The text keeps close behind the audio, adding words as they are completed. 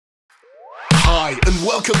Hi, and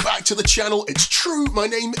welcome back to the channel. It's true, my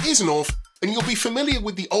name is Norf, and you'll be familiar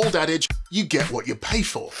with the old adage, you get what you pay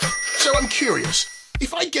for. So I'm curious,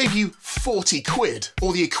 if I gave you 40 quid,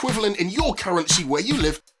 or the equivalent in your currency where you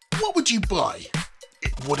live, what would you buy?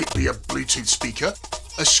 Would it be a Bluetooth speaker,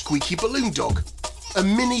 a squeaky balloon dog, a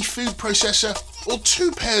mini food processor, or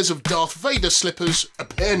 2 pairs of Darth Vader slippers, a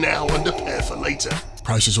pair now and a pair for later?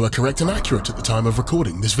 Prices were correct and accurate at the time of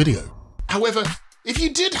recording this video. However, if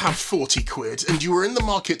you did have 40 quid and you were in the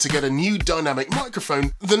market to get a new dynamic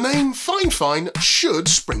microphone, the name Fifine should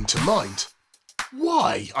spring to mind.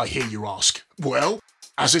 Why, I hear you ask? Well,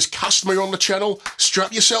 as is customary on the channel,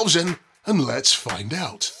 strap yourselves in and let's find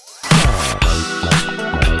out.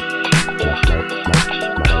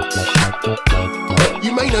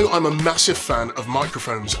 You may know I'm a massive fan of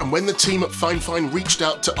microphones, and when the team at Fifine reached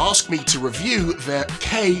out to ask me to review their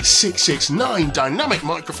K669 Dynamic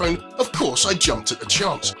Microphone, of course I jumped at the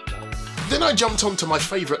chance. Then I jumped onto my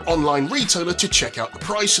favourite online retailer to check out the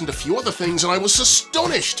price and a few other things, and I was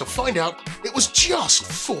astonished to find out it was just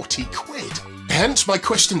 40 quid. Hence my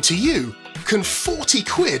question to you, can 40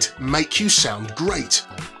 quid make you sound great?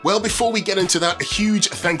 Well, before we get into that, a huge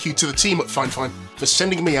thank you to the team at Fifine for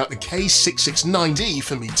sending me out the K669D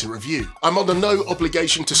for me to review. I'm under no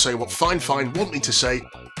obligation to say what Fifine want me to say,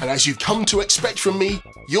 and as you've come to expect from me,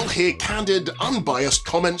 you'll hear candid, unbiased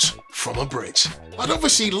comments from a Brit. I'd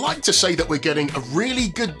obviously like to say that we're getting a really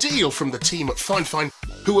good deal from the team at Fifine,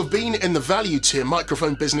 who have been in the value tier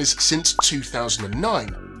microphone business since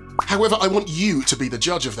 2009. However, I want you to be the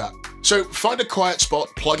judge of that. So find a quiet spot,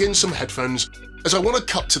 plug in some headphones, as I want to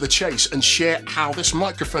cut to the chase and share how this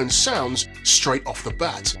microphone sounds straight off the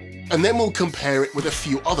bat. And then we'll compare it with a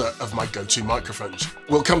few other of my go-to microphones.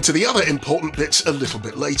 We'll come to the other important bits a little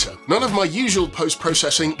bit later. None of my usual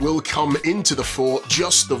post-processing will come into the fore,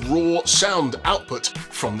 just the raw sound output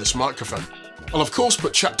from this microphone. I'll of course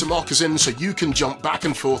put chapter markers in so you can jump back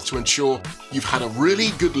and forth to ensure you've had a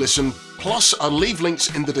really good listen, plus I'll leave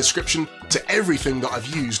links in the description to everything that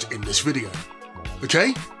I've used in this video.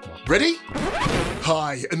 Okay? Ready?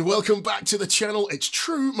 Hi, and welcome back to the channel. It's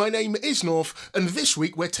true, my name is Norf, and this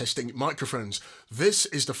week we're testing microphones. This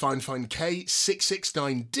is the Fifine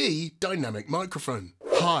K669D Dynamic Microphone.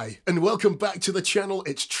 Hi, and welcome back to the channel.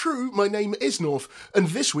 It's true, my name is Norf, and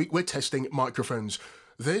this week we're testing microphones.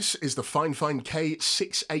 This is the Fifine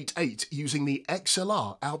K688 using the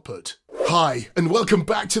XLR output. Hi, and welcome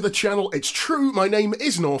back to the channel. It's true, my name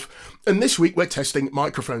is Norf, and this week we're testing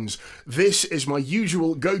microphones. This is my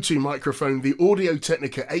usual go-to microphone, the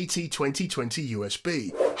Audio-Technica AT2020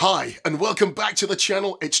 USB. Hi, and welcome back to the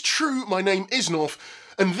channel. It's true, my name is Norf,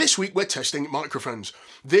 and this week we're testing microphones.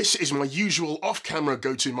 This is my usual off-camera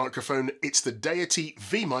go-to microphone. It's the Deity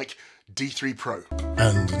V-Mic D3 Pro.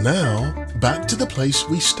 And now, back to the place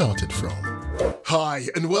we started from. Hi,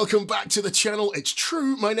 and welcome back to the channel. It's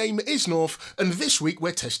true, my name is Norf, and this week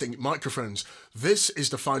we're testing microphones. This is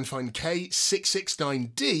the Fifine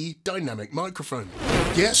K669D Dynamic Microphone.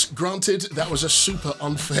 Yes, granted, that was a super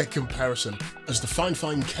unfair comparison, as the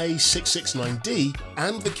Fifine K669D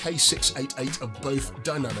and the K688 are both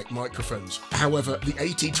dynamic microphones. However, the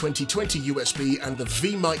AT2020 USB and the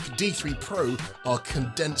V-Mic D3 Pro are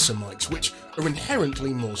condenser mics, which are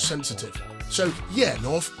inherently more sensitive. So yeah,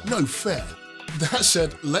 Norf, no fair. That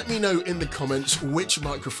said, let me know in the comments which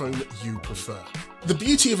microphone you prefer. The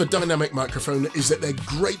beauty of a dynamic microphone is that they're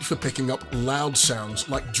great for picking up loud sounds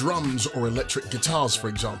like drums or electric guitars, for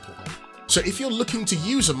example. So if you're looking to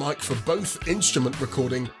use a mic for both instrument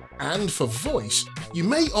recording and for voice, you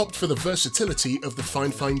may opt for the versatility of the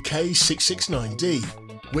Fifine K669D,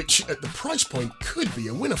 which at the price point could be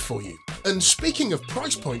a winner for you. And speaking of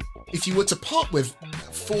price point, if you were to part with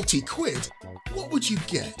 40 quid, what would you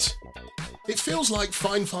get? It feels like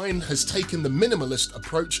Fifine has taken the minimalist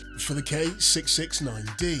approach for the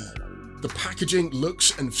K669D. The packaging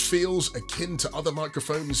looks and feels akin to other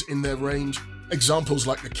microphones in their range, examples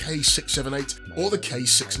like the K678 or the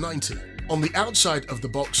K690. On the outside of the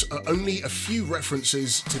box are only a few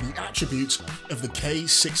references to the attributes of the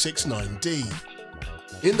K669D.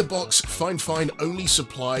 In the box, Fifine only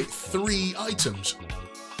supply 3 items: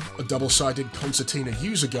 a double-sided concertina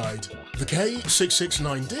user guide, the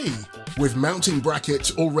K669D with mounting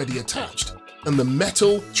brackets already attached, and the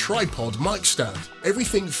metal tripod mic stand.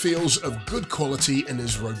 Everything feels of good quality and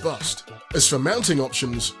is robust. As for mounting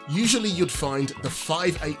options, usually you'd find the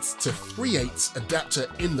 5/8 to 3/8 adapter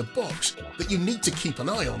in the box that you need to keep an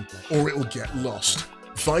eye on or it will get lost.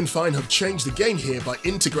 Fifine have changed the game here by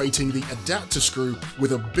integrating the adapter screw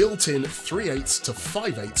with a built-in 3/8 to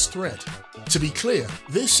 5/8 thread. To be clear,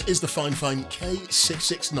 this is the Fifine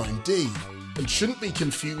K669D and shouldn't be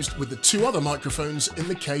confused with the two other microphones in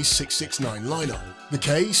the K669 lineup, the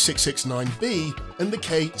K669B and the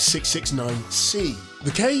K669C.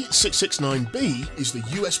 The K669B is the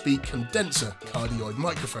USB condenser cardioid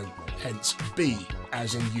microphone, hence B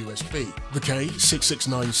as in USB. The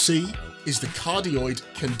K669C is the cardioid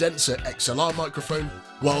condenser XLR microphone,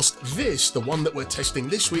 whilst this, the one that we're testing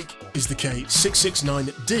this week, is the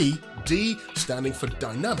K669D, D standing for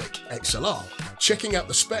Dynamic XLR. Checking out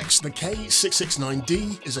the specs, the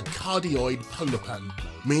K669D is a cardioid polar pan,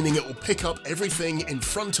 meaning it will pick up everything in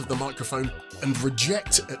front of the microphone and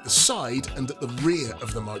reject at the side and at the rear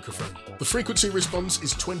of the microphone. The frequency response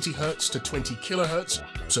is 20 Hz to 20 kHz,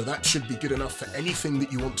 so that should be good enough for anything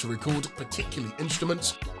that you want to record, particularly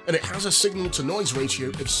instruments, and it has a signal to noise ratio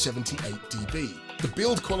of 78 dB. The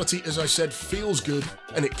build quality, as I said, feels good,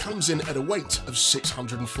 and it comes in at a weight of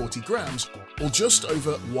 640 grams, or just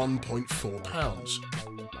over 1.4 pounds.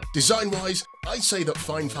 Design-wise, I'd say that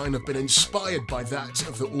Fifine have been inspired by that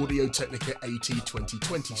of the Audio-Technica AT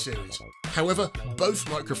 2020 series. However, both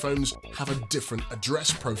microphones have a different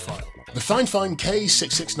address profile. The Fifine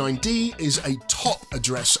K669D is a top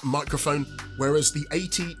address microphone, whereas the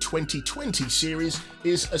AT 2020 series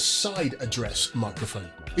is a side address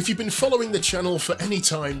microphone. If you've been following the channel for any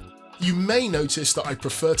time, you may notice that I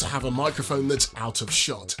prefer to have a microphone that's out of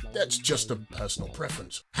shot. That's just a personal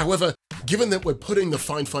preference. However, given that we're putting the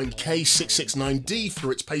Fifine K669D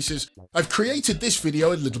through its paces, I've created this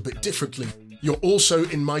video a little bit differently. You're also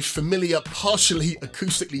in my familiar, partially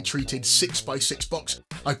acoustically treated 6x6 box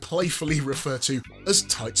I playfully refer to as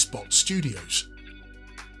Tight Spot Studios.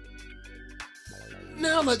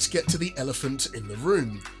 Now let's get to the elephant in the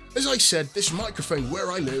room. As I said, this microphone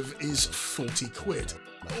where I live is 40 quid,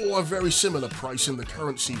 or a very similar price in the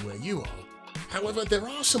currency where you are. However, there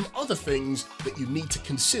are some other things that you need to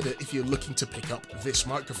consider if you're looking to pick up this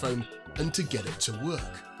microphone and to get it to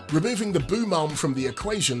work. Removing the boom arm from the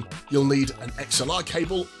equation, you'll need an XLR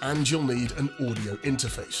cable and you'll need an audio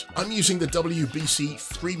interface. I'm using the WBC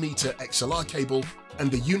 3-meter XLR cable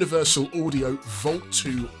and the Universal Audio Volt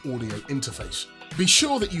 2 audio interface. Be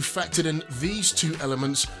sure that you factored in these two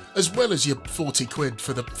elements as well as your 40 quid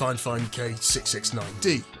for the Fifine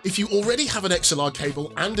K669D. If you already have an XLR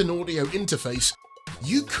cable and an audio interface,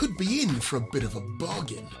 you could be in for a bit of a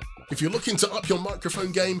bargain. If you're looking to up your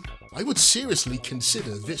microphone game, I would seriously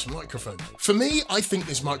consider this microphone. For me, I think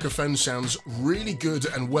this microphone sounds really good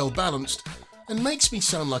and well balanced and makes me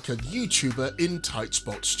sound like a YouTuber in Tight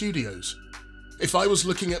Spot Studios. If I was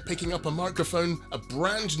looking at picking up a microphone, a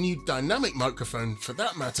brand new dynamic microphone for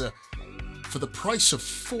that matter, for the price of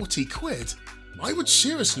 40 quid, I would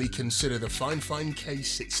seriously consider the Fifine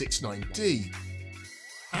K669D.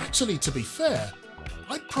 Actually, to be fair,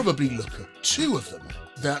 I'd probably look at two of them.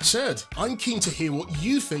 That said, I'm keen to hear what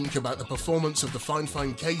you think about the performance of the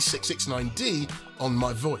Fifine K669D on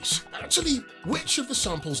my voice. Actually, which of the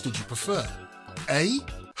samples did you prefer? A.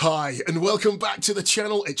 Hi, and welcome back to the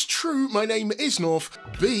channel, it's true, my name is Norf.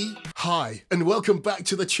 B. Hi, and welcome back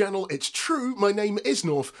to the channel, it's true, my name is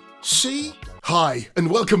Norf. C. Hi, and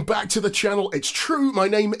welcome back to the channel, it's true, my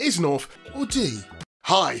name is Norf. Or D.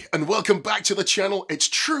 Hi, and welcome back to the channel, it's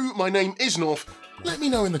true, my name is Norf. Let me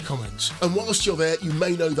know in the comments. And whilst you're there, you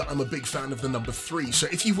may know that I'm a big fan of the number 3, so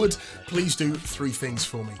if you would, please do 3 things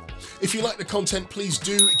for me. If you like the content, please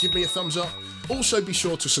do give me a thumbs up. Also, be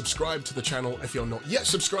sure to subscribe to the channel if you're not yet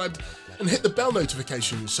subscribed, and hit the bell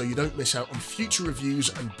notifications so you don't miss out on future reviews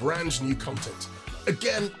and brand new content.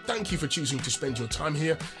 Again, thank you for choosing to spend your time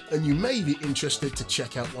here, and you may be interested to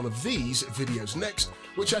check out one of these videos next,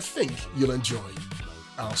 which I think you'll enjoy.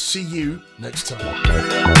 I'll see you next time.